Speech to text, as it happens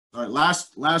All right,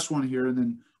 last one here, and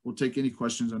then we'll take any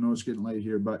questions. I know it's getting late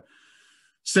here, but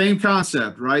same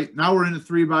concept, right? Now we're in a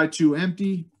 3x2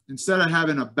 empty. Instead of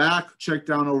having a back check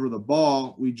down over the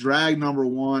ball, we drag number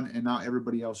one, and now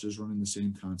everybody else is running the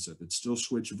same concept. It's still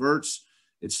switch verts.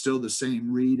 It's still the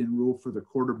same read and rule for the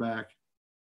quarterback,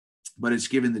 but it's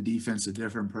giving the defense a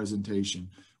different presentation.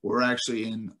 We're actually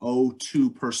in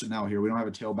 0-2 personnel here. We don't have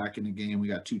a tailback in the game. We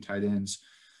got 2 tight ends.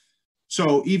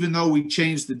 So even though we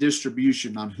changed the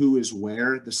distribution on who is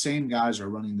where, the same guys are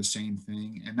running the same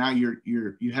thing. And now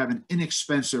you have an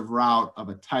inexpensive route of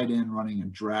a tight end running a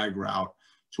drag route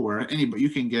to where anybody, you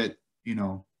can get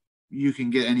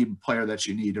any player that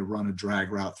you need to run a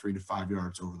drag route 3 to 5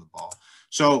 yards over the ball.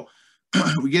 So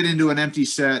we get into an empty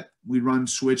set. We run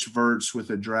switch verts with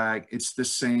a drag. It's the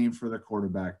same for the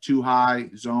quarterback. Too high,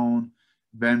 zone,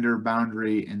 bender,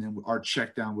 boundary, and then our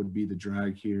check down would be the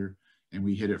drag here. And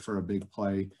we hit it for a big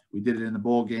play. We did it in the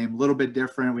bowl game, a little bit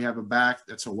different. We have a back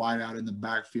that's a wide out in the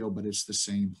backfield, but it's the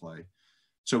same play.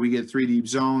 So we get 3 deep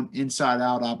zone, inside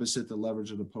out, opposite the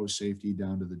leverage of the post safety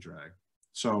down to the drag.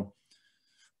 So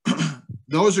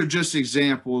those are just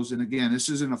examples. And again, this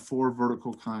isn't a 4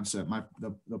 vertical concept.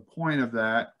 The point of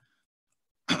that,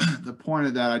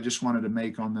 I just wanted to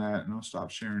make on that, and I'll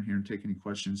stop sharing here and take any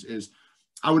questions, is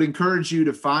I would encourage you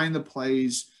to find the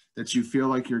plays that you feel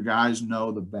like your guys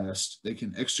know the best. They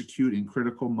can execute in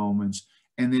critical moments,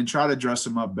 and then try to dress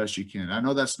them up best you can. I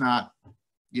know that's not,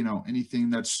 anything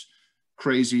that's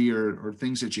crazy or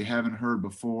things that you haven't heard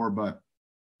before, but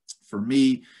for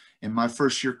me, in my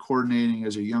first year coordinating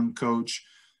as a young coach,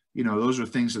 those are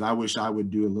things that I wish I would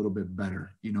do a little bit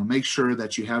better. Make sure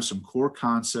that you have some core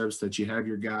concepts that you have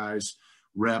your guys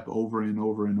rep over and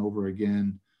over and over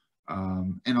again.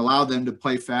 And allow them to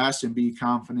play fast and be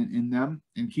confident in them,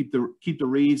 and keep the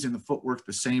reads and the footwork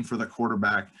the same for the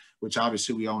quarterback, which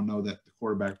obviously we all know that the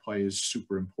quarterback play is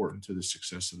super important to the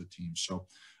success of the team. So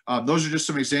those are just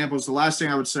some examples. The last thing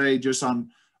I would say, just on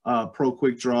Pro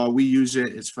Quick Draw, we use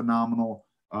it. It's phenomenal.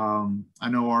 I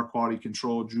know our quality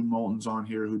control, Drew Moulton's on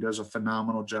here, who does a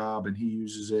phenomenal job, and he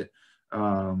uses it.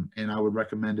 And I would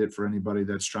recommend it for anybody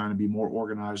that's trying to be more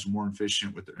organized, more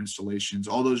efficient with their installations.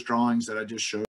 All those drawings that I just showed